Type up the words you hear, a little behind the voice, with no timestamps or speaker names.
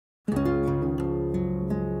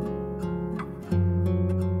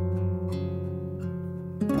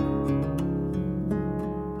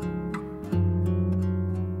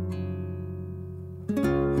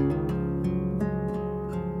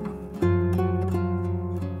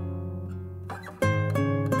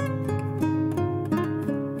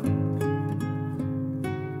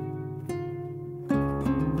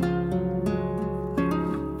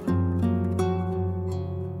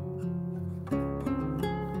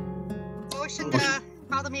Motion to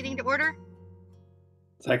call the meeting to order.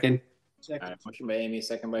 Second. All right, motion by Amy,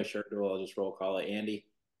 second by Shardul. I'll just roll call it. Andy?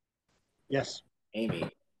 Yes.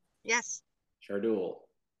 Amy? Yes. Shardul?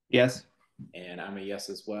 Yes. And I'm a yes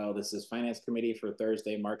as well. This is Finance Committee for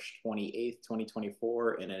Thursday, March 28th,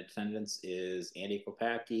 2024. And in attendance is Andy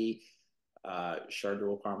Kopacki,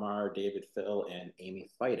 Shardul Parmar, David Phil, and Amy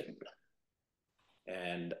Fighting.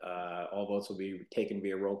 And all votes will be taken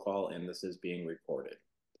via roll call, and this is being recorded.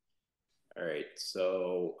 All right,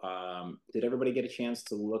 so did everybody get a chance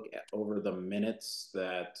to look over the minutes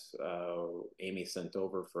that Amy sent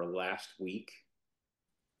over for last week?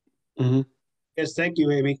 Mm-hmm. Yes, thank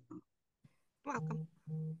you, Amy. Welcome.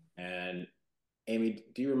 And Amy,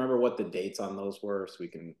 do you remember what the dates on those were so we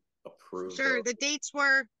can approve? Sure, the dates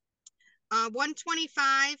were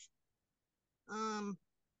 125.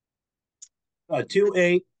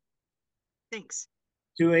 2/8. Thanks.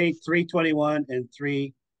 2/8, 3/21, and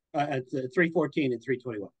 3/14 and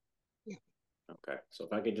 3/21. Yeah. Okay, so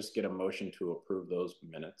if I could just get a motion to approve those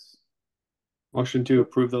minutes. Motion to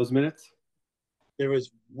approve those minutes. There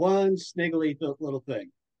was one sniggly little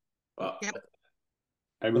thing. Yep.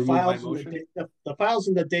 I removed my motion. The files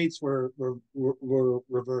and the dates were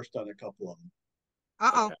reversed on a couple of them.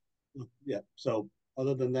 Uh-oh. Okay. Yeah. So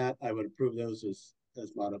other than that, I would approve those as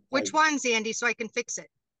modified. Which ones, Andy, so I can fix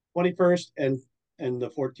it? 21st and the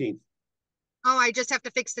 14th. Oh, I just have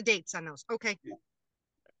to fix the dates on those. Okay. Yeah.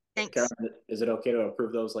 Thanks. Karen, is it okay to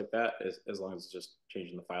approve those like that, as long as it's just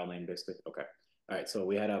changing the file name, basically? Okay. All right, so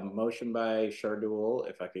we had a motion by Shardul.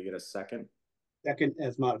 If I could get a second. Second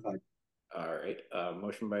as modified. All right,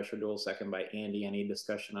 motion by Shardul, second by Andy. Any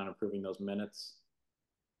discussion on approving those minutes?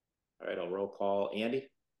 All right, I'll roll call.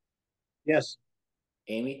 Andy? Yes.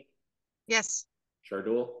 Amy? Yes.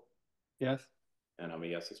 Shardul? Yes. And I'm a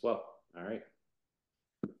yes as well. All right.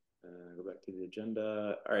 Go back to the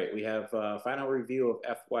agenda. All right, we have final review of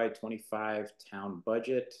FY25 town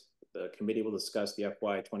budget. The committee will discuss the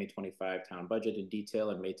FY 2025 town budget in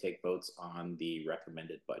detail and may take votes on the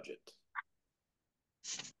recommended budget.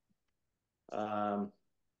 All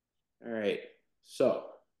right, so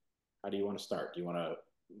how do you want to start? Do you want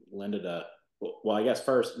Linda well, I guess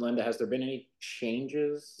first, Linda, has there been any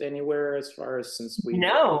changes anywhere as far as since we?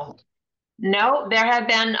 No, there have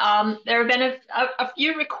been a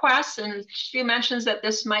few requests, and she mentions that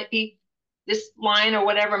this line or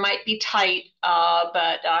whatever might be tight,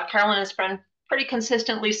 but Carolyn has been pretty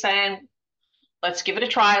consistently saying, let's give it a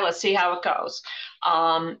try, let's see how it goes.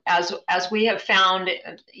 As we have found,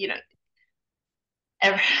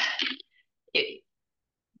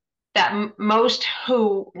 that most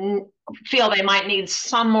who feel they might need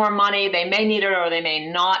some more money, they may need it or they may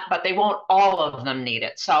not, but they won't all of them need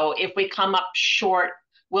it. So if we come up short,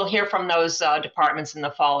 we'll hear from those departments in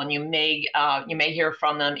the fall, and you may hear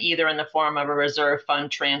from them either in the form of a reserve fund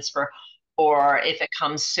transfer, or if it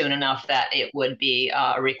comes soon enough that it would be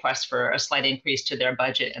a request for a slight increase to their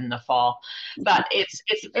budget in the fall. But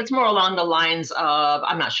it's more along the lines of,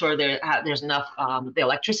 I'm not sure there's enough, the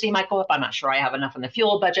electricity might go up, I'm not sure I have enough in the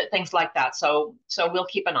fuel budget, things like that. So we'll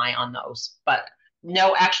keep an eye on those. But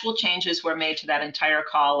no actual changes were made to that entire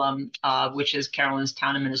column, which is Carolyn's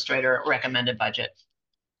town administrator recommended budget.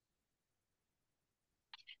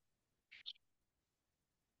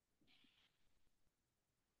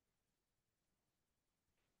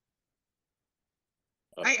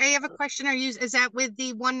 I have a question. Is that with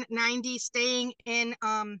the 190 staying in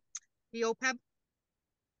the OPEB?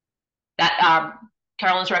 That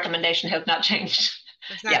Carolyn's recommendation has not changed.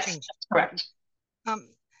 It's not changed. Correct.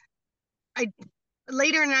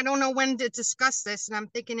 Later, and I don't know when to discuss this, and I'm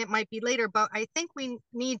thinking it might be later, but I think we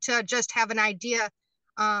need to just have an idea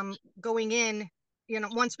going in,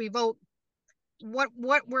 once we vote, what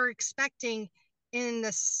we're expecting in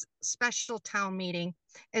this special town meeting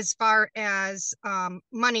as far as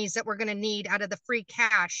monies that we're going to need out of the free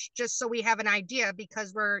cash, just so we have an idea,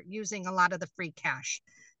 because we're using a lot of the free cash.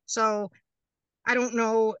 So I don't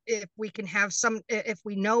know if we can have if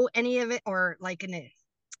we know any of it, or like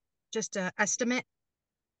just an estimate.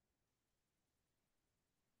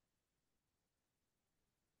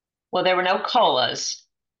 Well, there were no COLAs.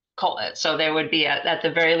 So there would be, at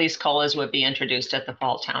the very least, COLAs would be introduced at the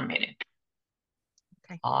fall town meeting.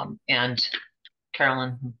 Okay. And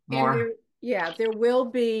Carolyn, more. There will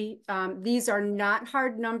be, these are not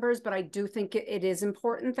hard numbers, but I do think it is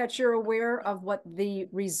important that you're aware of what the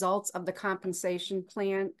results of the compensation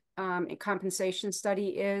plan and compensation study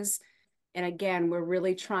is. And again, we're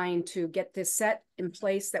really trying to get this set in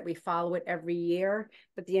place that we follow it every year.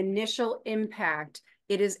 But the initial impact,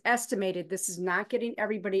 it is estimated, this is not getting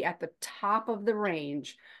everybody at the top of the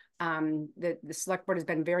range, The select board has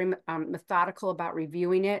been very methodical about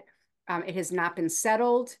reviewing it. It has not been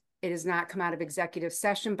settled. It has not come out of executive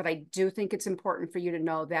session, but I do think it's important for you to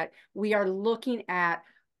know that we are looking at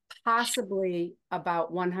possibly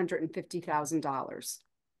about $150,000,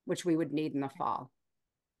 which we would need in the fall.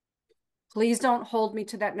 Please don't hold me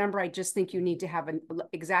to that number. I just think you need to have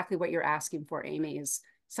exactly what you're asking for, Amy, is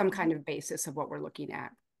some kind of basis of what we're looking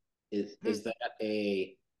at. Is that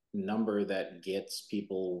a number that gets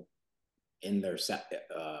people in their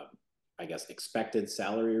I guess expected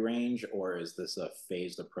salary range, or is this a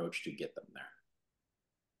phased approach to get them there?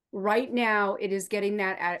 Right now, it is getting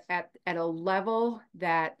that at a level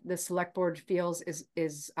that the select board feels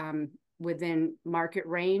is within market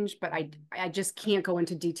range, but I just can't go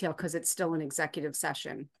into detail because it's still an executive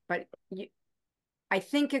session. But I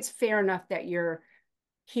think it's fair enough that you're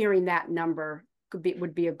hearing that number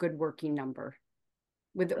would be a good working number.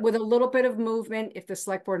 With a little bit of movement if the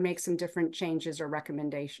select board makes some different changes or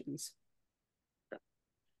recommendations.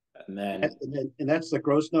 And that's the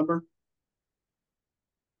gross number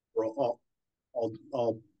for all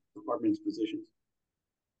departments' positions.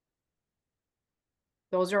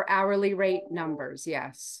 Those are hourly rate numbers,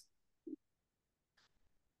 yes.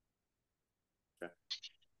 Okay.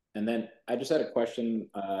 And then I just had a question.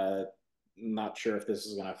 Not sure if this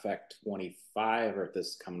is going to affect 25 or if this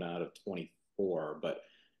is coming out of 24, but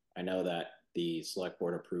I know that the select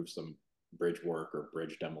board approved some bridge work or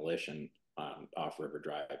bridge demolition on Off River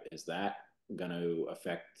Drive. Is that going to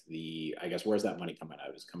affect I guess, where's that money coming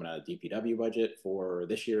out? Is it coming out of DPW budget for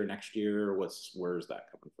this year, next year? Where's that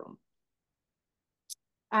coming from?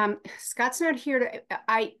 Scott's not here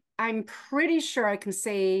I'm pretty sure I can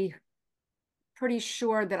say pretty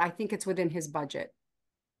sure that I think it's within his budget.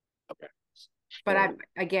 Okay. But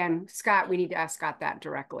again, Scott, we need to ask Scott that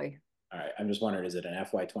directly. All right. I'm just wondering, is it an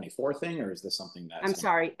FY24 thing, or is this something that I'm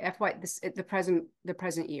sorry, the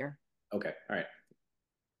present year. Okay. All right.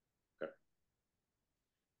 Okay.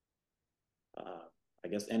 I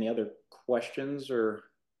guess any other questions or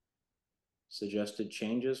suggested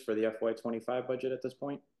changes for the FY25 budget at this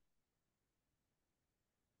point?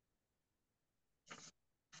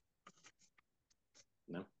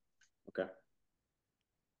 No? Okay.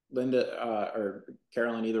 Linda or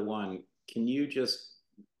Carolyn, either one, can you just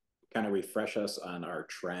kind of refresh us on our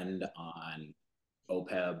trend on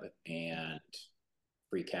OPEB and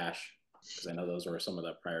free cash? Because I know those were some of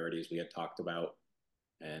the priorities we had talked about.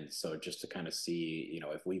 And so just to kind of see,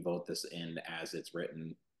 if we vote this in as it's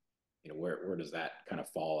written, where does that kind of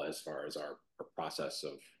fall as far as our process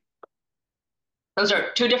of? Those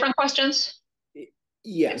are two different questions?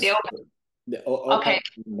 Yes. Okay.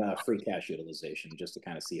 Free cash utilization, just to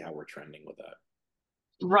kind of see how we're trending with that.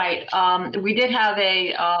 Right. We did have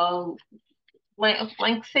a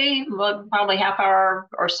lengthy, probably half hour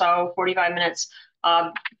or so, 45 minutes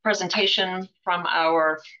presentation from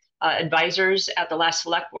our advisors at the last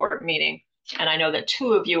select board meeting. And I know that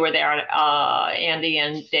two of you were there, Andy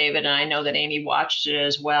and David, and I know that Amy watched it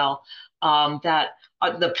as well.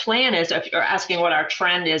 The plan is, if you're asking what our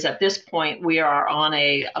trend is at this point, we are on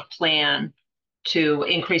a plan to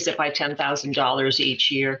increase it by $10,000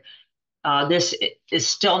 each year. This is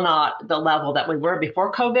still not the level that we were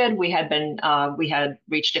before COVID. We had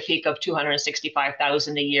reached a peak of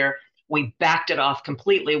 $265,000 a year. We backed it off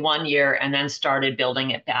completely one year and then started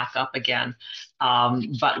building it back up again.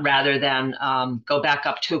 But rather than go back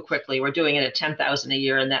up too quickly, we're doing it at $10,000 a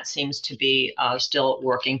year, and that seems to be still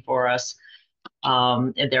working for us.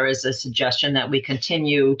 And there is a suggestion that we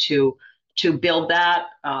continue to build that.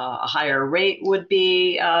 A higher rate would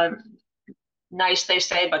be nice, they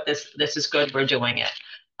say, but this is good. We're doing it.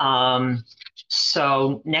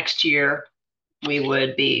 So next year we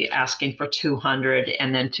would be asking for 200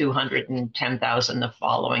 and then 210,000 the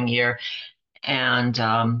following year. And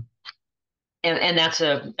that's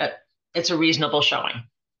it's a reasonable showing.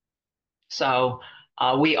 So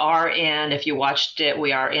we are in, if you watched it,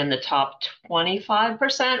 we are in the top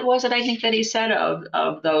 25%, was it, I think that he said,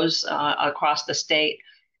 of those across the state.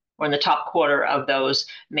 We're in the top quarter of those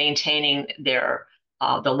maintaining their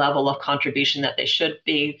the level of contribution that they should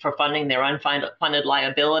be for funding their unfunded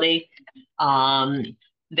liability.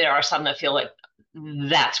 There are some that feel like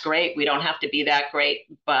that's great. We don't have to be that great,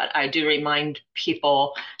 but I do remind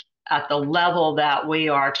people at the level that we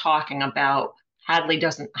are talking about, Hadley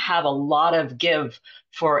doesn't have a lot of give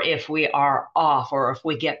for if we are off or if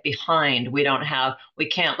we get behind. We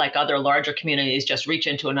can't, like other larger communities, just reach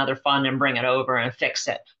into another fund and bring it over and fix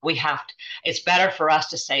it. It's better for us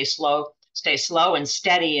to stay slow and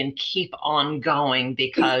steady and keep on going,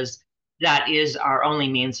 because that is our only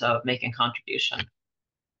means of making contribution.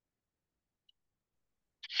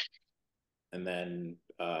 And then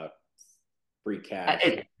free cash.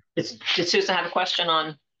 Did Susan have a question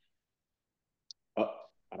on? Oh,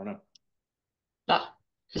 I don't know.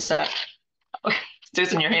 Just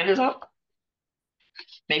Susan, your hand is up.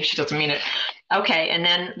 Maybe she doesn't mean it. Okay, and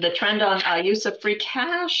then the trend on use of free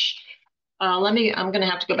cash. I'm going to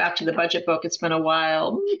have to go back to the budget book. It's been a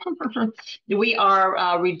while. We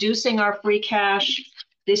are reducing our free cash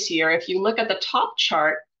this year. If you look at the top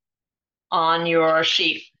chart on your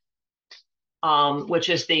sheet, which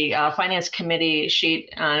is the Finance Committee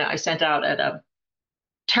sheet, I sent out at a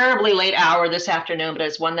terribly late hour this afternoon, but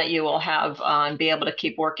it's one that you will have and be able to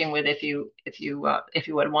keep working with if you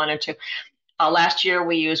would wanted to. Last year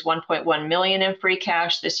we used 1.1 million in free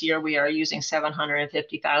cash. This year we are using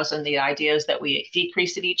 750,000. The idea is that we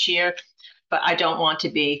decrease it each year, but I don't want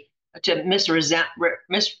to misrepresent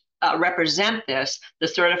this. The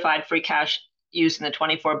certified free cash used in the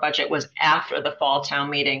 24 budget was after the fall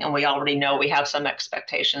town meeting, and we already know we have some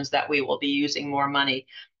expectations that we will be using more money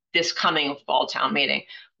this coming fall town meeting.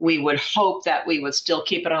 We would hope that we would still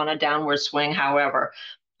keep it on a downward swing. However,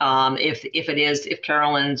 if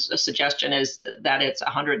Carolyn's suggestion is that it's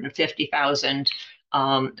 150,000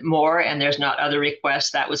 more and there's not other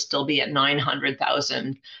requests, that would still be at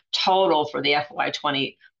 900,000 total for the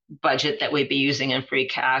FY20 budget that we'd be using in free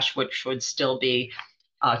cash, which would still be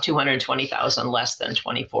 220,000 less than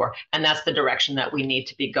 24. And that's the direction that we need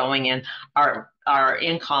to be going in. Our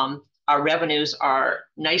income, our revenues are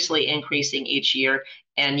nicely increasing each year,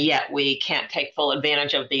 and yet we can't take full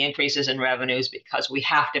advantage of the increases in revenues because we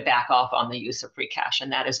have to back off on the use of free cash,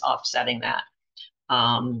 and that is offsetting that.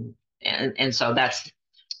 And so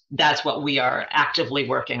that's what we are actively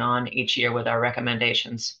working on each year with our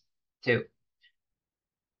recommendations to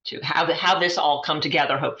have this all come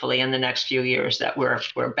together, hopefully in the next few years, that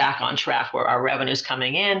we're back on track where our revenues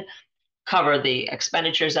coming in cover the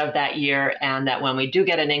expenditures of that year, and that when we do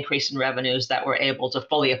get an increase in revenues, that we're able to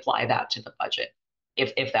fully apply that to the budget,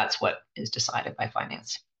 if that's what is decided by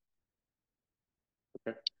finance.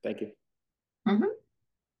 Okay, thank you. Mm-hmm.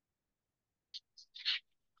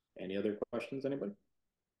 Any other questions, anybody?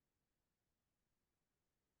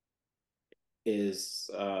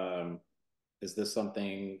 Is this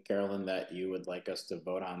something, Carolyn, that you would like us to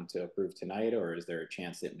vote on to approve tonight, or is there a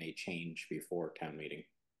chance it may change before town meeting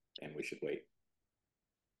and we should wait?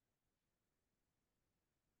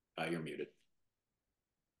 You're muted.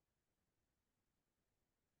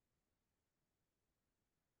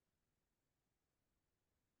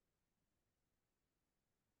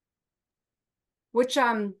 Which,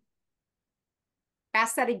 ask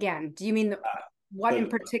that again. Do you mean what in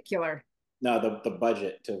particular? No, the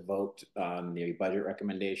budget, to vote on the budget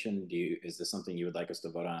recommendation. Is this something you would like us to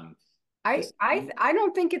vote on? I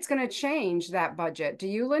don't think it's going to change that budget. Do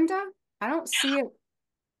you, Linda? I don't see it.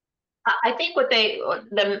 I think what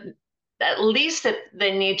at least that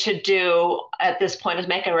they need to do at this point is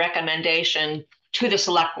make a recommendation to the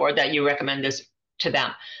select board that you recommend this to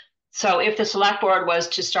them. So if the select board was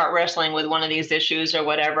to start wrestling with one of these issues or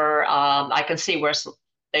whatever, I can see where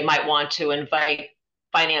they might want to invite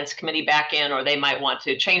finance committee back in, or they might want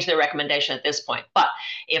to change their recommendation at this point. But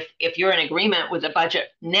if you're in agreement with the budget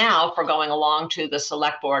now for going along to the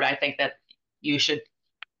select board, I think that you should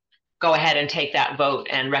go ahead and take that vote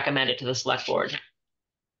and recommend it to the select board,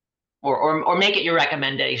 or make it your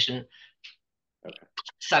recommendation. Okay.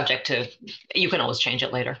 Subject to, you can always change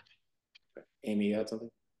it later. Okay. Amy, you had something?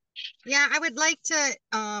 Yeah, I would like to,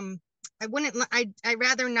 I'd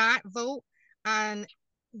rather not vote on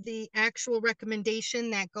the actual recommendation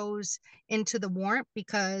that goes into the warrant,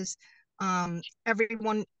 because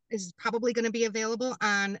everyone is probably going to be available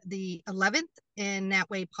on the 11th, and that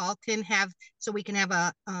way Paul can have, so we can have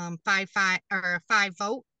a 5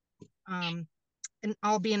 vote and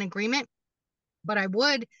all be in agreement. But I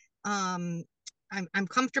would, I'm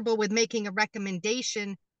comfortable with making a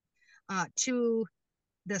recommendation to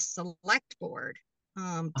the select board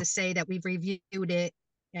to say that we've reviewed it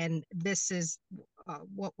and this is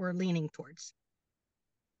what we're leaning towards.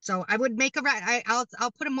 So I would make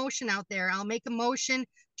I'll put a motion out there. I'll make a motion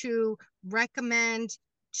to recommend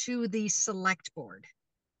to the select board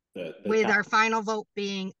with our final vote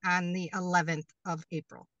being on the 11th of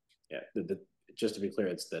April. Yeah, just to be clear,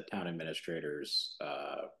 it's the town administrator's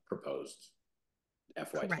proposed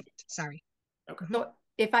FY. Correct. Sorry. Okay. No,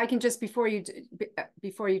 if I can just, before you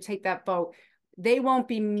take that vote, they won't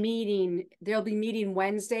be meeting, they'll be meeting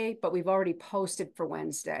Wednesday, but we've already posted for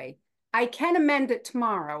Wednesday. I can amend it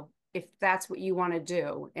tomorrow if that's what you want to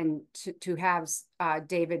do, and to have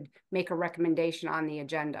David make a recommendation on the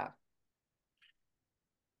agenda.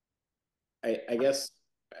 I guess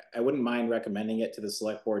I wouldn't mind recommending it to the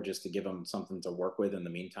select board just to give them something to work with in the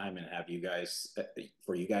meantime and have you guys,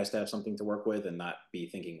 for you guys to have something to work with and not be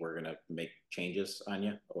thinking we're going to make changes on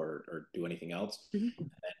you or do anything else. And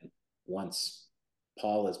then once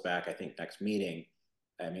Paul is back, I think next meeting,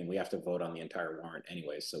 I mean, we have to vote on the entire warrant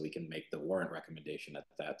anyway, so we can make the warrant recommendation at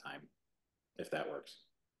that time, if that works.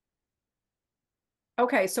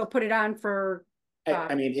 Okay, so put it on for.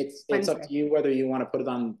 I mean, it's up to you whether you want to put it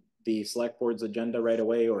on the select board's agenda right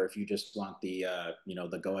away, or if you just want the you know,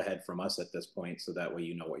 the go ahead from us at this point, so that way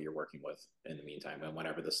you know what you're working with in the meantime, and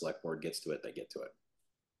whenever the select board gets to it, they get to it.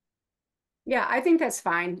 Yeah, I think that's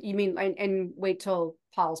fine. You mean, and wait till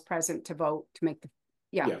Paul's present to vote to make the,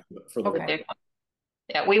 yeah. For the Okay.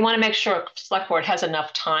 Yeah, we want to make sure select board has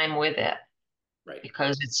enough time with it. Right.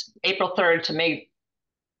 Because it's April 3rd to May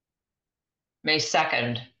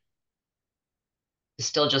 2nd. It's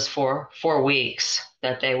still just four weeks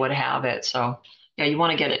that they would have it. So yeah, you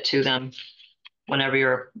want to get it to them whenever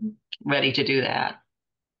you're ready to do that.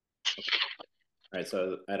 All right,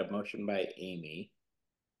 so I had a motion by Amy.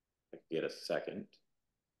 I can get a second.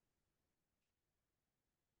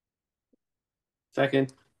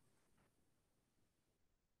 Second.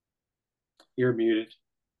 You're muted.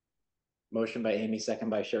 Motion by Amy, second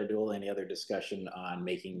by Shardul. Any other discussion on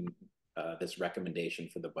making this recommendation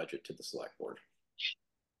for the budget to the select board?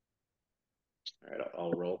 All right,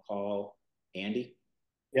 I'll roll call. Andy?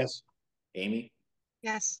 Yes. Amy?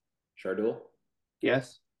 Yes. Shardul?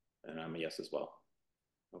 Yes. And I'm a yes as well.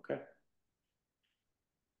 Okay.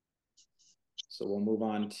 So we'll move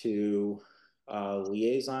on to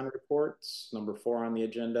liaison reports. Number 4 on the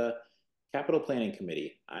agenda, Capital Planning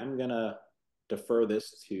Committee. I'm gonna defer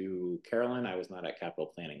this to Carolyn. I was not at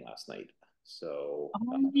Capital Planning last night. So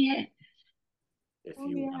Yeah. if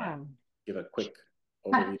you want to give a quick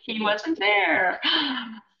overview. He wasn't there.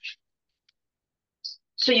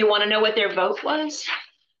 So you want to know what their vote was?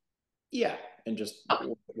 Yeah, and just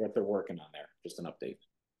what they're working on there. Just an update.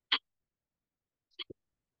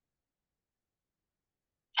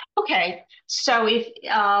 Okay, so if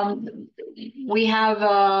we have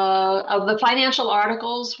of the financial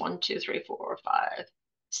articles, 1, 2, 3, 4, 5,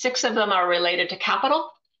 6 of them are related to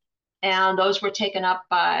capital, and those were taken up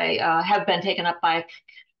by have been taken up by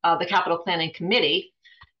the Capital Planning Committee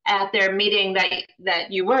at their meeting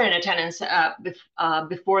that you were in attendance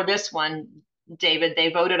before this one, David.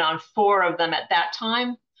 They voted on 4 of them at that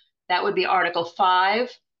time. That would be Article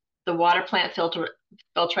 5, the water plant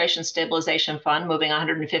filtration stabilization fund, moving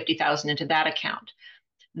 $150,000 into that account.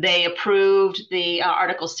 They approved the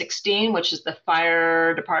Article 16, which is the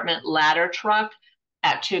fire department ladder truck,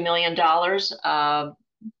 at $2 million.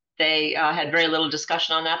 They had very little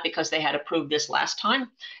discussion on that because they had approved this last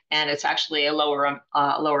time, and it's actually a lower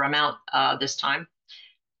amount this time.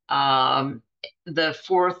 The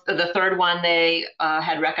third one they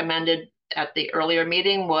had recommended at the earlier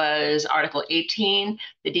meeting was Article 18,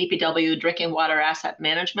 the DPW Drinking Water Asset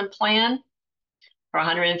Management Plan, for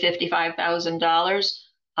 $155,000,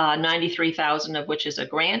 93,000 of which is a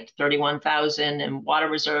grant, 31,000 in water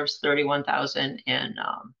reserves, 31,000 in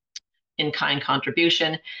in-kind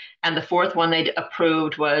contribution. And the fourth one they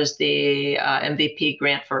approved was the MVP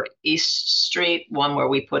grant for East Street, one where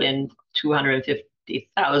we put in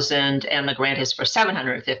 250,000, and the grant is for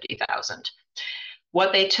 750,000.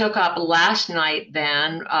 What they took up last night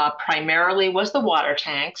then primarily was the water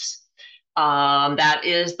tanks. That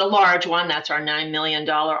is the large one. That's our $9 million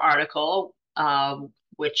article,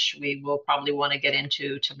 which we will probably want to get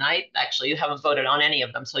into tonight. Actually, you haven't voted on any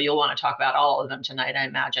of them, so you'll want to talk about all of them tonight, I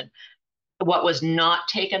imagine. What was not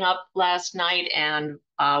taken up last night, and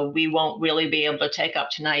we won't really be able to take up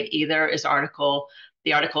tonight either, is the article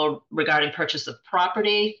regarding purchase of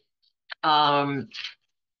property.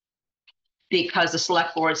 Because the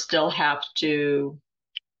select board still have to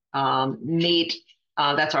meet,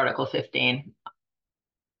 that's Article 15.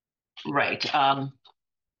 Right.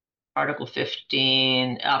 Article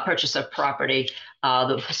 15, purchase of property.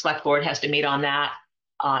 The select board has to meet on that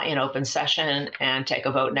in open session and take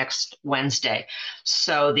a vote next Wednesday.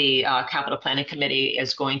 So the Capital Planning Committee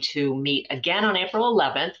is going to meet again on April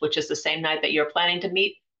 11th, which is the same night that you're planning to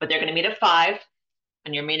meet, but they're going to meet at 5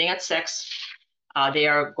 and you're meeting at 6. They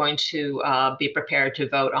are going to be prepared to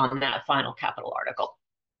vote on that final capital article.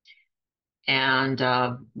 And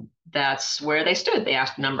that's where they stood. They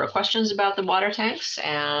asked a number of questions about the water tanks,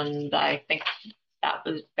 and I think that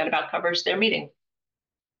about covers their meeting.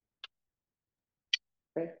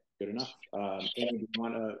 Okay, good enough. Amy,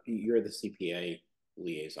 you're the CPA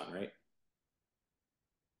liaison, right?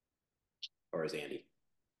 Or is Andy?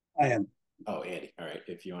 I am. Oh, Andy. All right.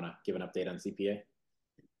 If you want to give an update on CPA.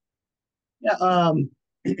 Yeah.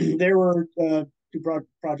 there were two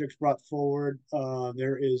projects brought forward.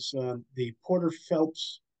 There is the Porter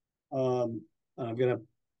Phelps. I'm gonna.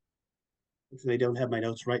 They don't have my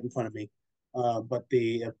notes right in front of me, but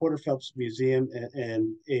the Porter Phelps Museum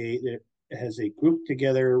it has a group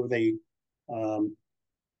together. They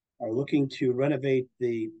are looking to renovate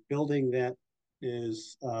the building that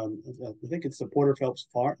is, I think it's the Porter Phelps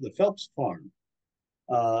Farm, the Phelps Farm.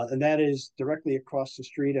 And that is directly across the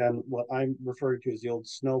street on what I'm referring to as the old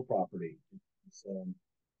Snow property. It's on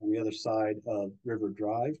the other side of River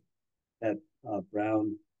Drive, that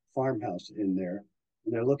brown farmhouse in there.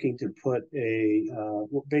 And they're looking to put a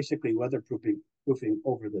basically weatherproofing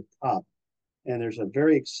over the top. And there's a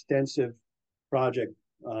very extensive project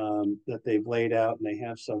that they've laid out, and they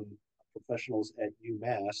have some professionals at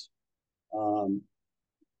UMass,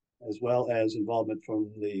 as well as involvement from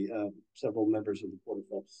the several members of the Porter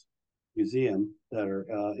Phelps Museum that are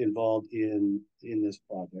involved in this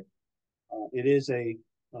project. It is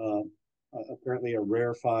apparently a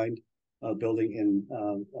rare find building in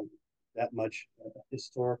that much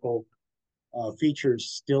historical features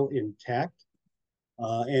still intact.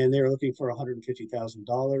 And they're looking for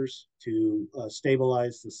 $150,000 to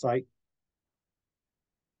stabilize the site.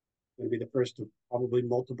 Going to be the first of probably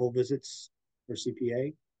multiple visits for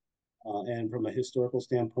CPA. And from a historical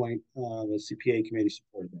standpoint, the CPA committee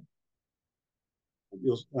supported them.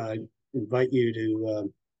 We'll invite you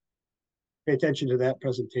to pay attention to that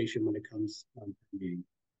presentation when it comes to the meeting.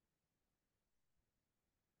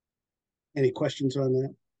 Any questions on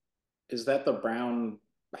that? Is that the brown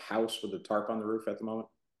house with the tarp on the roof at the moment?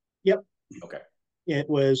 Yep. Okay. It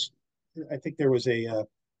was, I think there was a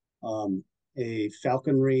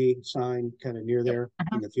falconry sign kind of near there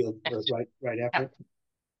in the field right after it.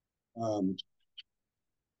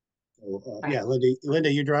 Yeah,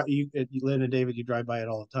 Linda, you drive, Linda, David, you drive by it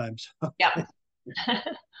all the time. So. Yeah.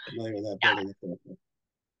 Familiar with that building.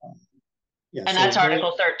 Yeah. And so that's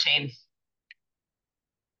Article 13.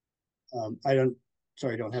 I don't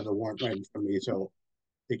have the warrant right in front of me, so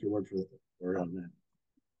take your word for on that.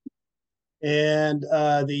 And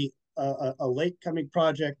a late coming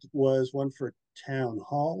project was one for Town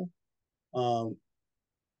Hall,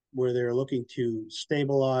 where they're looking to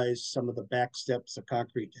stabilize some of the back steps. The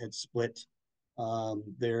concrete had split.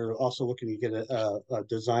 They're also looking to get a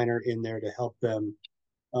designer in there to help them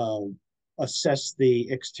assess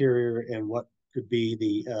the exterior and what could be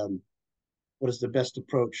what is the best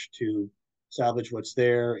approach to salvage what's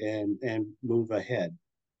there and move ahead.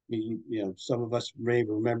 You know, some of us may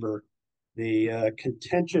remember the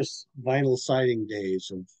contentious vinyl siding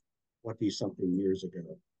days of 20-something years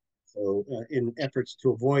ago. So in efforts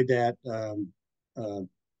to avoid that,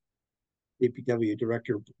 DPW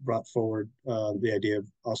director brought forward the idea of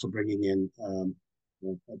also bringing in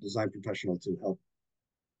a design professional to help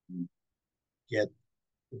get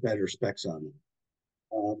better specs on it.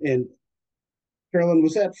 And Carolyn,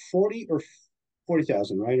 was that 40 or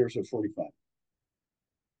 40,000, right? Or is it 45?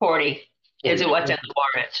 40 is what's in the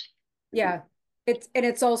warrant. Yeah,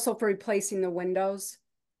 it's also for replacing the windows.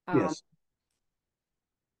 Yes.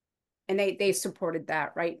 And they supported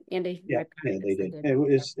that, right, Andy? Yeah, they did.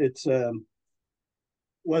 It's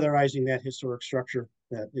weatherizing that historic structure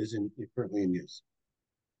that is currently in use.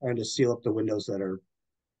 Trying to seal up the windows that are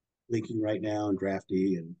leaking right now and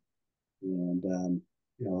drafty, and you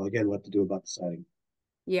know, again, what to do about the siding.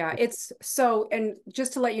 Yeah, it's so, and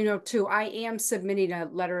just to let you know too, I am submitting a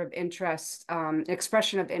letter of interest,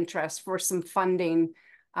 expression of interest for some funding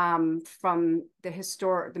from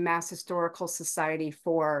the Mass Historical Society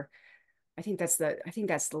for, I think that's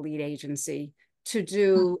the lead agency, to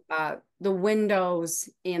do the windows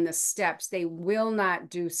and the steps. They will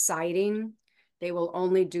not do siding. They will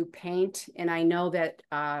only do paint. And I know that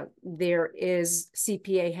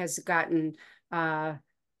CPA has gotten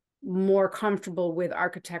more comfortable with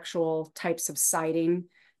architectural types of siding.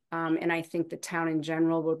 And I think the town in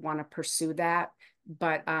general would want to pursue that.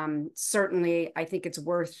 But certainly I think it's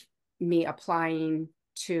worth me applying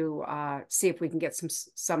to see if we can get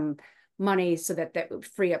some money so that would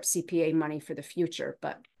free up CPA money for the future,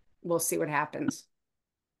 but we'll see what happens.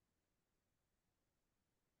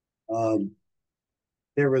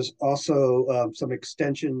 There was also some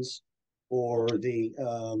extensions for the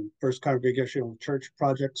First Congregational Church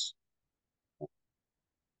projects,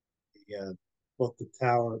 both the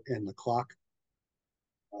tower and the clock.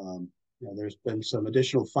 You know, there's been some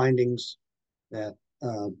additional findings that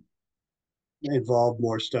involve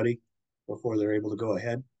more study before they're able to go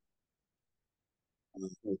ahead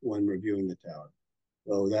when reviewing the tower.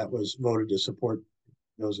 So that was voted to support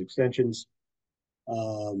those extensions.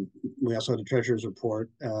 We also had the treasurer's report,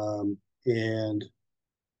 and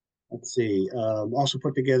let's see, also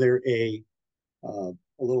put together a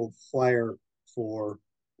little flyer for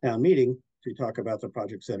town meeting to talk about the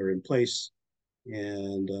projects that are in place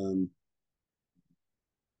and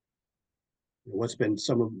what's been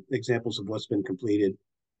some of examples of what's been completed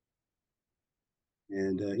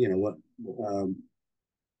and you know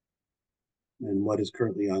what is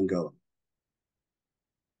currently ongoing.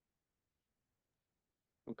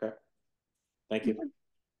 Okay, thank you.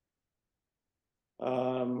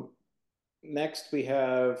 Next, we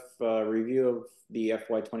have a review of the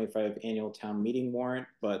FY25 annual town meeting warrant,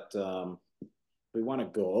 but if we want to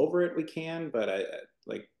go over it, we can, but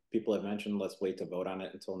like people have mentioned, let's wait to vote on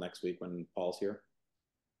it until next week when Paul's here.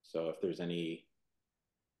 So if there's any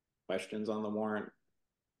questions on the warrant,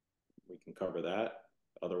 we can cover that.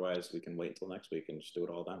 Otherwise, we can wait until next week and just do it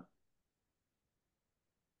all then.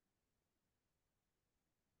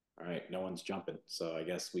 All right, no one's jumping. So I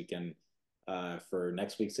guess we can, for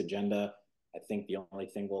next week's agenda, I think the only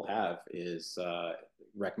thing we'll have is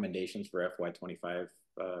recommendations for FY25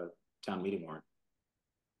 town meeting warrant.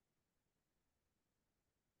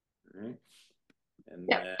 All right. And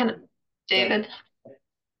yeah, then, David,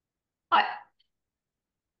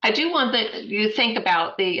 I do want that you think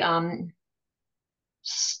about the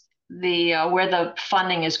where the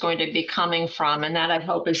funding is going to be coming from, and that I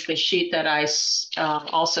hope is the sheet that I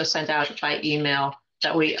also sent out by email,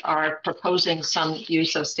 that we are proposing some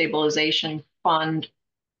use of stabilization fund,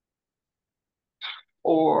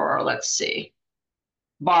 or let's see,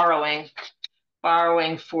 borrowing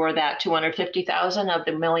for that 250,000 of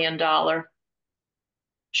the $1 million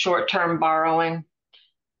short-term borrowing.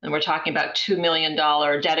 And we're talking about $2 million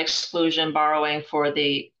debt exclusion borrowing for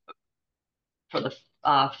the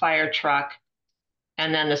fire truck,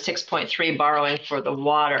 and then the 6.3 borrowing for the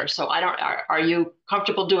water. So are you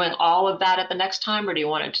comfortable doing all of that at the next time, or do you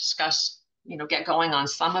want to discuss, get going on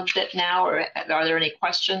some of it now, or are there any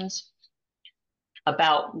questions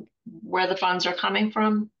about where the funds are coming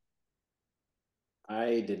from?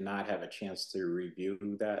 I did not have a chance to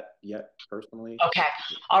review that yet personally. Okay,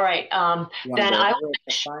 all right. Then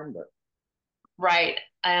that's fine, but right,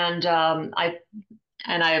 and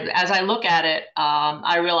as I look at it,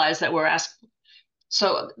 I realize that we're asked.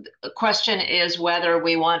 So the question is whether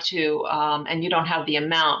we want to, and you don't have the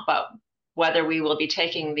amount, but whether we will be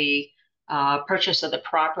taking the purchase of the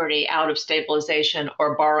property out of stabilization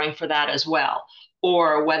or borrowing for that as well,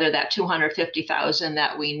 or whether that 250,000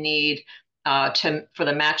 that we need for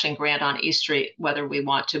the matching grant on East Street, whether we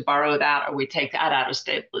want to borrow that or we take that out of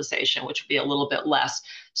stabilization, which would be a little bit less.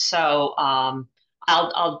 So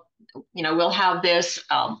we'll have this,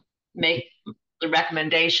 make the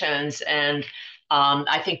recommendations, and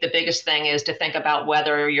I think the biggest thing is to think about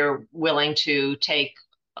whether you're willing to take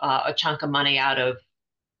a chunk of money out of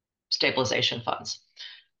stabilization funds.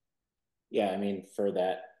 Yeah, I mean, for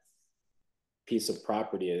that piece of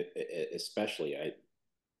property, especially, I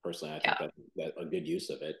think that a good use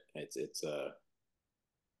of it. It's a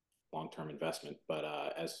long-term investment. But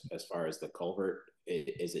as far as the culvert,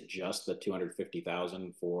 is it just the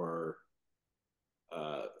 250,000 for?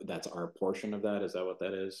 That's our portion of that. Is that what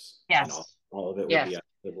that is? Yes. And all of it would be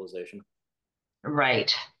stabilization.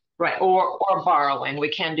 Right. Or borrowing. We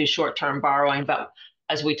can do short-term borrowing, but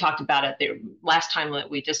as we talked about it the last time that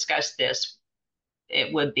we discussed this,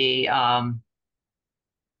 it would be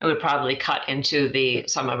it would probably cut into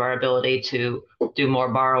some of our ability to do more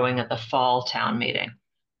borrowing at the fall town meeting.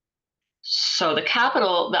 So the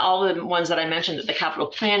capital, all the ones that I mentioned that the capital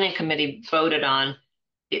planning committee voted on,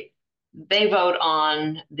 they vote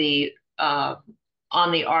on the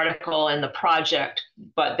article and the project,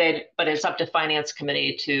 but it's up to finance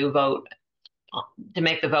committee to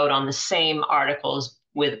make the vote on the same articles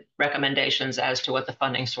with recommendations as to what the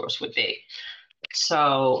funding source would be.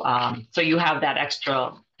 So you have that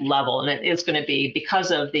extra level, and it is going to be because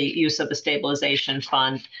of the use of the stabilization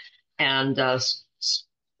fund, and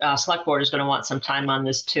select board is going to want some time on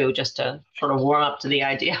this too, just to sort of warm up to the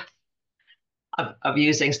idea of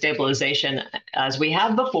using stabilization as we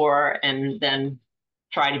have before, and then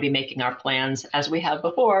try to be making our plans as we have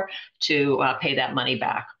before to pay that money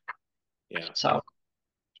back. Yeah. So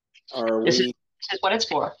this is what it's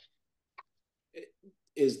for.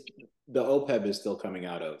 Is the OPEB is still coming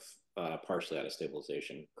out of partially out of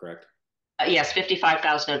stabilization, correct? Yes,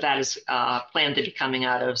 55,000 of that is planned to be coming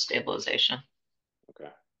out of stabilization. Okay.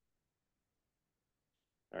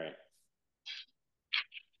 All right.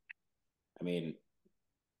 I mean,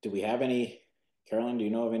 do we have any, Carolyn, do you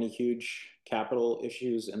know of any huge capital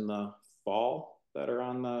issues in the fall that are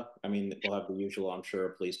on the, I mean, we'll have the usual, I'm sure,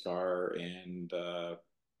 a police car and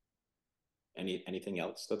anything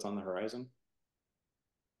else that's on the horizon?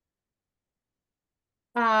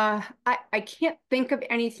 I can't think of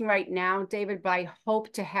anything right now, David, but I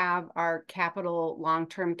hope to have our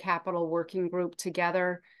long-term capital working group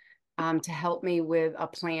together to help me with a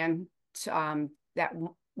plan that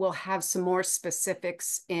will have some more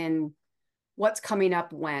specifics in what's coming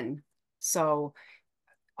up when. So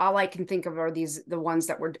all I can think of are the ones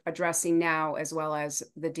that we're addressing now, as well as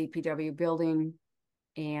the DPW building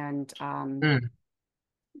and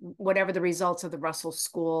whatever the results of the Russell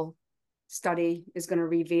School study is going to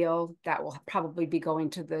reveal. That will probably be going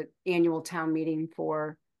to the annual town meeting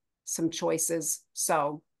for some choices.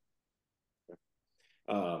 So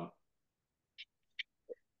I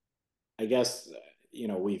guess, you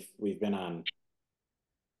know, we've done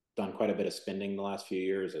quite a bit of spending the last few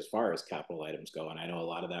years as far as capital items go, and I know a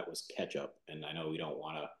lot of that was catch up, and I know we don't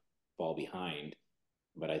want to fall behind,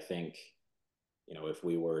 but I think, you know, if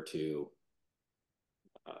we were to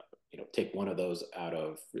you know, take one of those out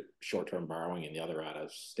of short-term borrowing and the other out of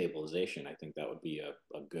stabilization, I think that would be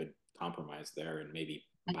a good compromise there, and maybe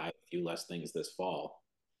buy a few less things this fall.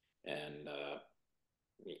 And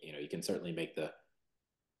you know, you can certainly make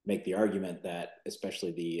the argument that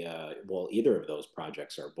especially well, either of those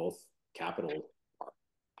projects are both capital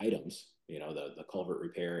items, you know, the culvert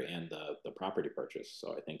repair and the property purchase.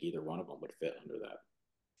 So I think either one of them would fit under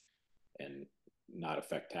that and not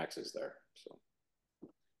affect taxes there. So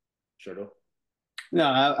sure. No,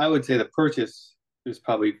 I would say the purchase is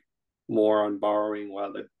probably more on borrowing,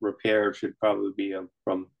 while the repair should probably be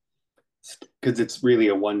from, because it's really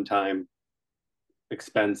a one-time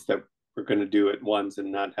expense that we're going to do it once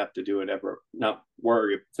and not have to do it ever, not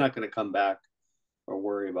worry. It's not going to come back or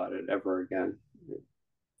worry about it ever again.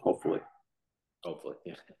 Hopefully.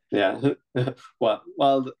 Yeah.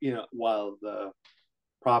 While you know, while the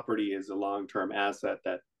property is a long-term asset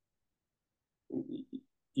that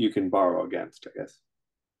you can borrow against, I guess.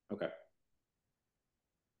 Okay.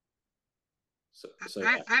 So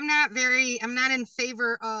I'm not in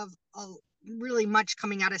favor of really much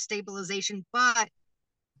coming out of stabilization, but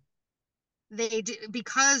they do,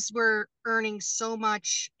 because we're earning so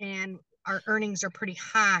much and our earnings are pretty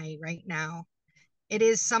high right now. It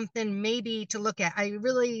is something maybe to look at. I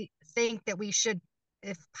really think that we should,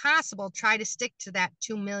 if possible, try to stick to that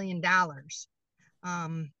 $2 million.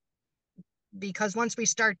 Because once we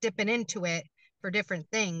start dipping into it for different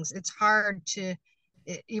things, it's hard to,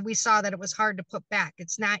 we saw that it was hard to put back.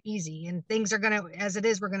 It's not easy, and things are going to, as it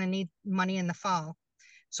is, we're going to need money in the fall.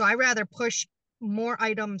 So I rather push more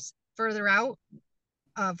items further out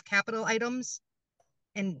of capital items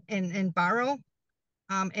and borrow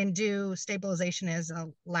and do stabilization as a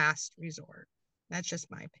last resort. That's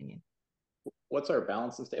just my opinion. What's our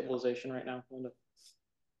balance in stabilization right now, Linda?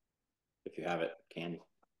 If you have it, Candy.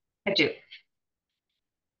 I do.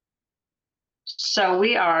 So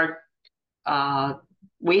we are,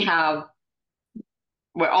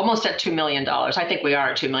 we're almost at $2 million. I think we are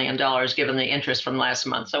at $2 million given the interest from last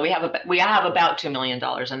month. So we have about $2 million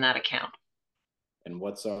in that account. And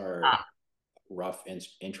what's our rough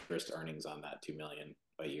interest earnings on that $2 million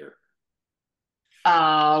a year?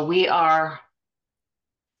 We are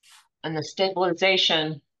in the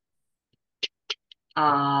stabilization.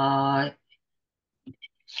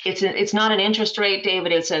 It's not an interest rate,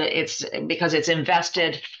 David. It's because it's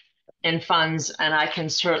invested in funds, and I can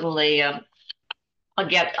certainly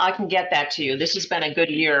I can get that to you. This has been a good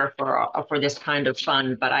year for this kind of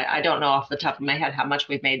fund, but I don't know off the top of my head how much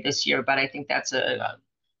we've made this year. But I think that's a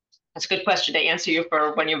good question to answer you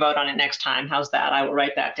for when you vote on it next time. How's that? I will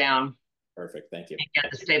write that down. Perfect. Thank you. Get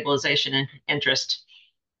the stabilization and interest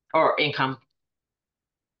or income.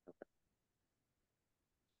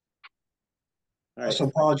 I also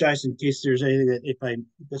apologize in case there's anything that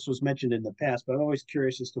this was mentioned in the past, but I'm always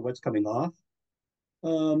curious as to what's coming off.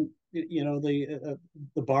 You know, the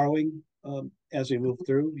borrowing as we move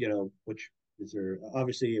through, you know, which is there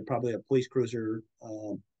obviously probably a police cruiser.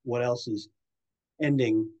 What else is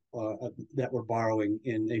ending that we're borrowing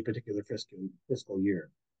in a particular fiscal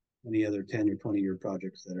year? Any other 10 or 20-year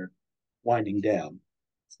projects that are winding down?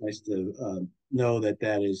 It's nice to know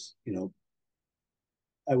that is, you know,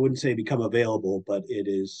 I wouldn't say become available, but it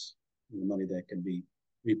is money that can be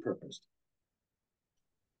repurposed.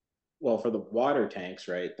 Well, for the water tanks,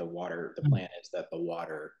 right? The plan is that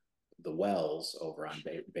the wells over on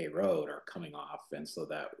Bay Road are coming off. And so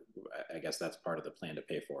that, I guess that's part of the plan to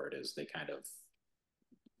pay for it, is they kind of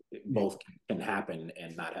both can happen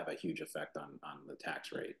and not have a huge effect on the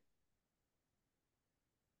tax rate.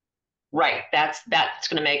 Right. That's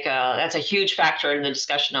going to make that's a huge factor in the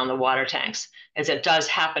discussion on the water tanks, as it does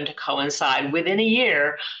happen to coincide within a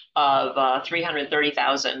year of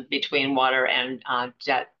 $330,000 between water and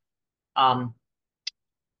debt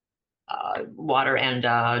water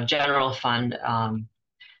and general fund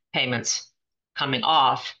payments coming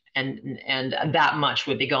off, and that much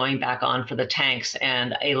would be going back on for the tanks,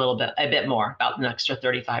 and a bit more, about an extra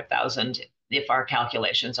 35,000 if our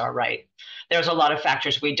calculations are right. There's a lot of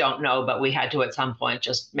factors we don't know, but we had to at some point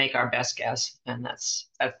just make our best guess, and that's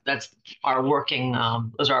our working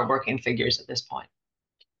those are our working figures at this point.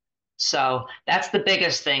 So that's the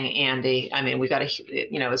biggest thing, Andy. I mean, we got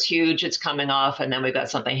it's huge, it's coming off, and then we've got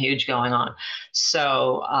something huge going on.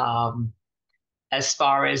 So as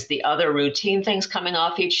far as the other routine things coming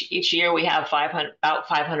off each year, we have about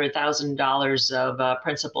 $500,000 of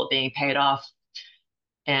principal being paid off,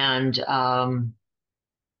 and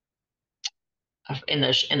in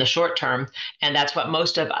the short term, and that's what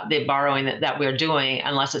most of the borrowing that we're doing,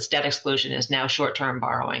 unless it's debt exclusion, is now short-term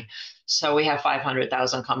borrowing. So we have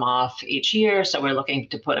 500,000 come off each year. So we're looking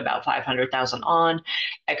to put about 500,000 on,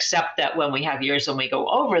 except that when we have years when we go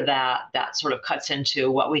over that, that sort of cuts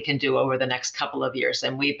into what we can do over the next couple of years.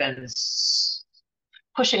 And we've been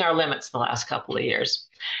pushing our limits the last couple of years.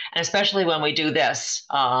 And especially when we do this,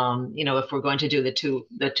 if we're going to do the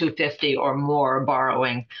 250 or more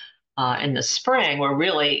borrowing in the spring, we're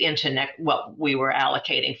really into what we were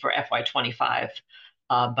allocating for FY25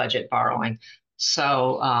 budget borrowing.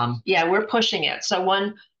 So yeah, we're pushing it. So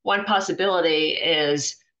one possibility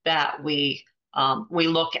is that we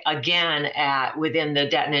look again at, within the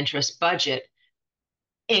debt and interest budget,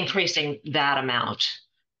 increasing that amount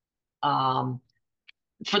for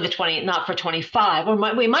not for 25,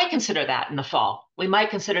 or we might consider that in the fall. We might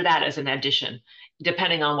consider that as an addition,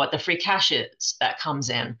 depending on what the free cash is that comes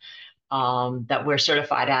in, that we're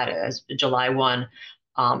certified at as July 1.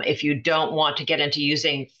 If you don't want to get into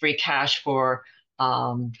using free cash for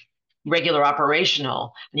regular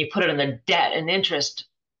operational, and you put it in the debt and interest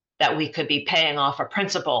that we could be paying off a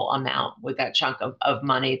principal amount with that chunk of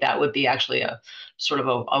money, that would be actually a sort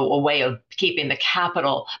of a way of keeping the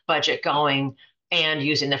capital budget going and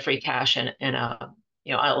using the free cash in a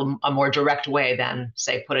more direct way than,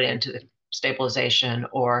 say, put it into the stabilization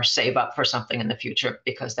or save up for something in the future,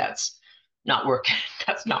 because that's not working.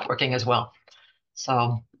 That's not working as well.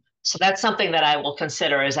 So that's something that I will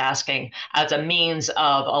consider, is asking as a means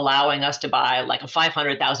of allowing us to buy like a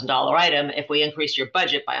 $500,000 item. If we increase your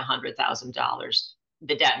budget by $100,000,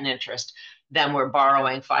 the debt and interest, then we're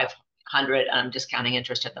borrowing 500. I'm discounting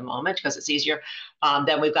interest at the moment because it's easier.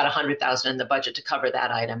 Then we've got 100,000 in the budget to cover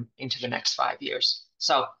that item into the next 5 years.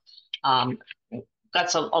 So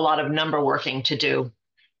that's a lot of number working to do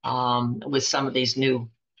with some of these new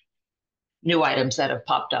items that have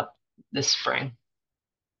popped up this spring.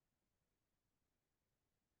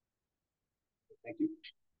 Thank you.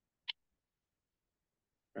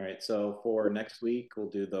 All right, so for next week, we'll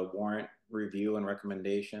do the warrant review and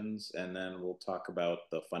recommendations, and then we'll talk about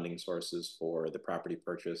the funding sources for the property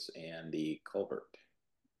purchase and the culvert.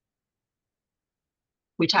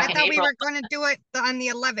 I thought we were going to do it on the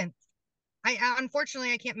 11th.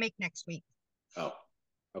 Unfortunately, I can't make next week. Oh,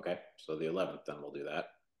 okay. So the 11th, then we'll do that.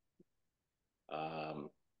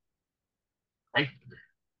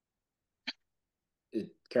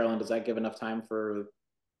 Carolyn, does that give enough time for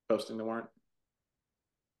posting the warrant?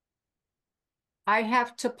 I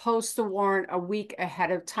have to post the warrant a week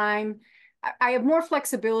ahead of time. I have more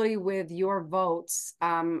flexibility with your votes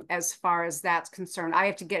as far as that's concerned. I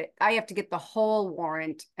have to get the whole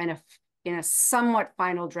warrant in a somewhat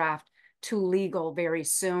final draft to legal very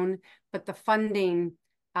soon. But the funding,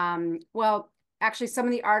 well, actually, some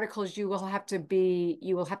of the articles you will have to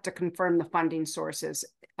confirm the funding sources,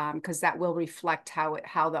 because that will reflect how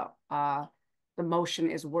the motion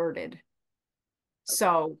is worded.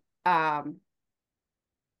 Okay.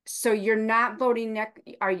 So you're not voting next.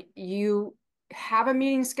 You have a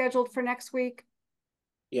meeting scheduled for next week?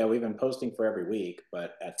 Yeah, we've been posting for every week,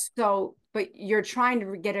 but but you're trying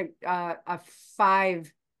to get a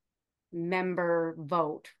 5-member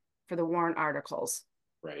vote for the warrant articles,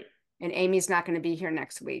 right? And Amy's not going to be here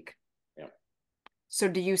next week. Yeah. So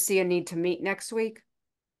do you see a need to meet next week?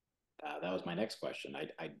 That was my next question.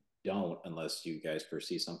 I don't, unless you guys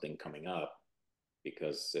foresee something coming up,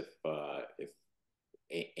 because if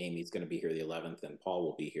Amy's going to be here the 11th and Paul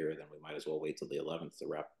will be here, then we might as well wait till the 11th to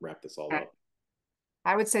wrap this all up.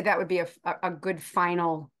 I would say that would be a good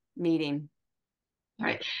final meeting. All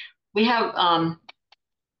right. We have,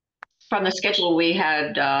 from the schedule we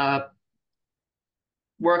had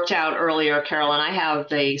worked out earlier, Carol, and I have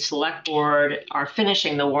the select board are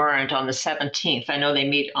finishing the warrant on the 17th. I know they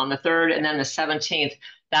meet on the 3rd, and then the 17th,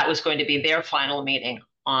 that was going to be their final meeting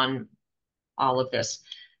on all of this.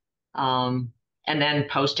 And then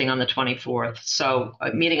posting on the 24th. So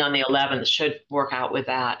a meeting on the 11th should work out with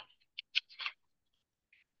that.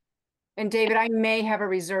 And David, I may have a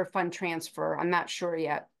reserve fund transfer. I'm not sure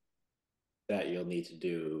yet. That you'll need to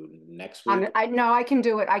do next week? No, I can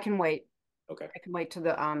do it. I can wait. Okay. I can wait to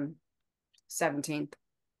the 17th.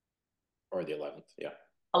 Or the 11th, yeah.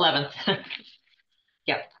 11th.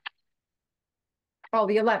 Yeah. Oh,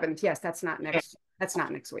 the 11th. Yes, that's not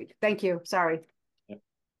next week. Thank you. Sorry. Yep.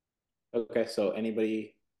 Okay, so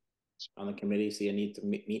anybody on the committee see a need to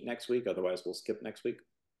meet next week? Otherwise, we'll skip next week.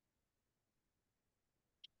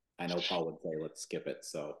 I know Paul would say let's skip it,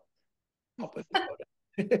 so I'll put this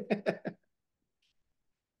vote.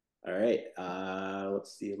 All right,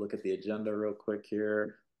 let's see. Look at the agenda real quick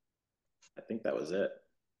here. I think that was it.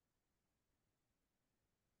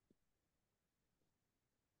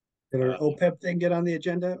 Did our OPEB thing get on the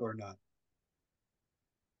agenda or not?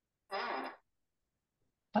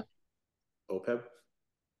 OPEB?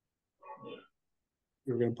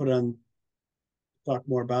 We were going to put on, talk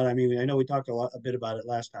more about it. I mean, I know we talked a bit about it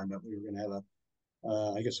last time, but we were going to have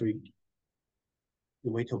a, I guess we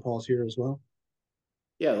wait till Paul's here as well.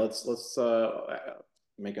 Yeah, let's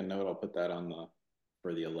make a note. I'll put that on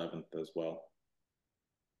for the 11th as well,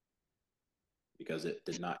 because it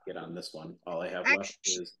did not get on this one. All I have left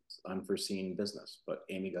is unforeseen business. But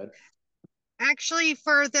Amy, go ahead. Actually,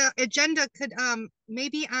 for the agenda, could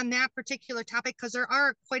maybe on that particular topic, because there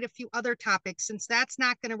are quite a few other topics, since that's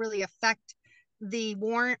not going to really affect the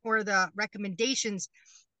warrant or the recommendations,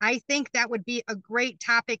 I think that would be a great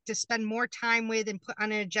topic to spend more time with and put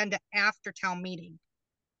on an agenda after town meeting.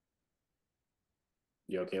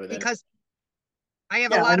 You okay with that? Because I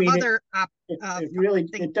have a lot of other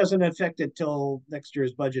it doesn't affect it till next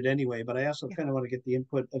year's budget anyway, but I also kind of want to get the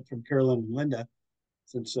input from Carolyn and Linda,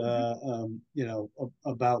 since you know,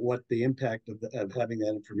 about what the impact of having that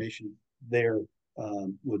information there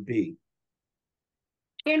would be.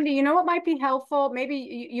 Andy, you know what might be helpful?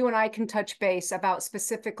 Maybe you and I can touch base about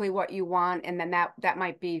specifically what you want, and then that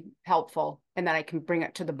might be helpful, and then I can bring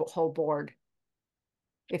it to the whole board,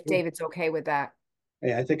 if David's okay with that.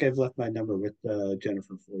 Yeah, I think I've left my number with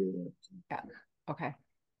Jennifer for you there. Yeah. Okay.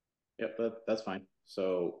 Yep, that's fine.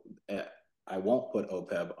 So I won't put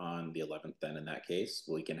OPEB on the 11th then. In that case,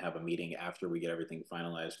 we can have a meeting after we get everything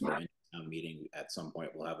finalized for a town meeting. At some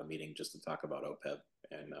point, we'll have a meeting just to talk about OPEB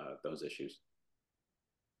and those issues.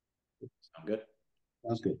 Sound good?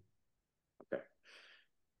 Sounds good. Okay.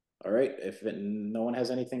 All right. If no one has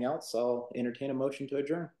anything else, I'll entertain a motion to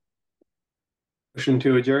adjourn. Motion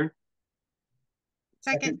to adjourn.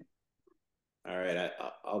 Second. All right.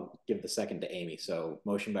 I'll give the second to Amy. So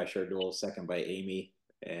motion by Shardul, second by Amy,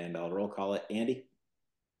 and I'll roll call it. Andy?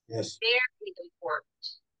 Yes. Very important.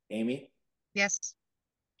 Amy? Yes.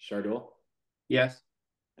 Shardul? Yes.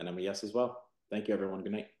 And I'm a yes as well. Thank you, everyone.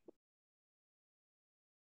 Good night.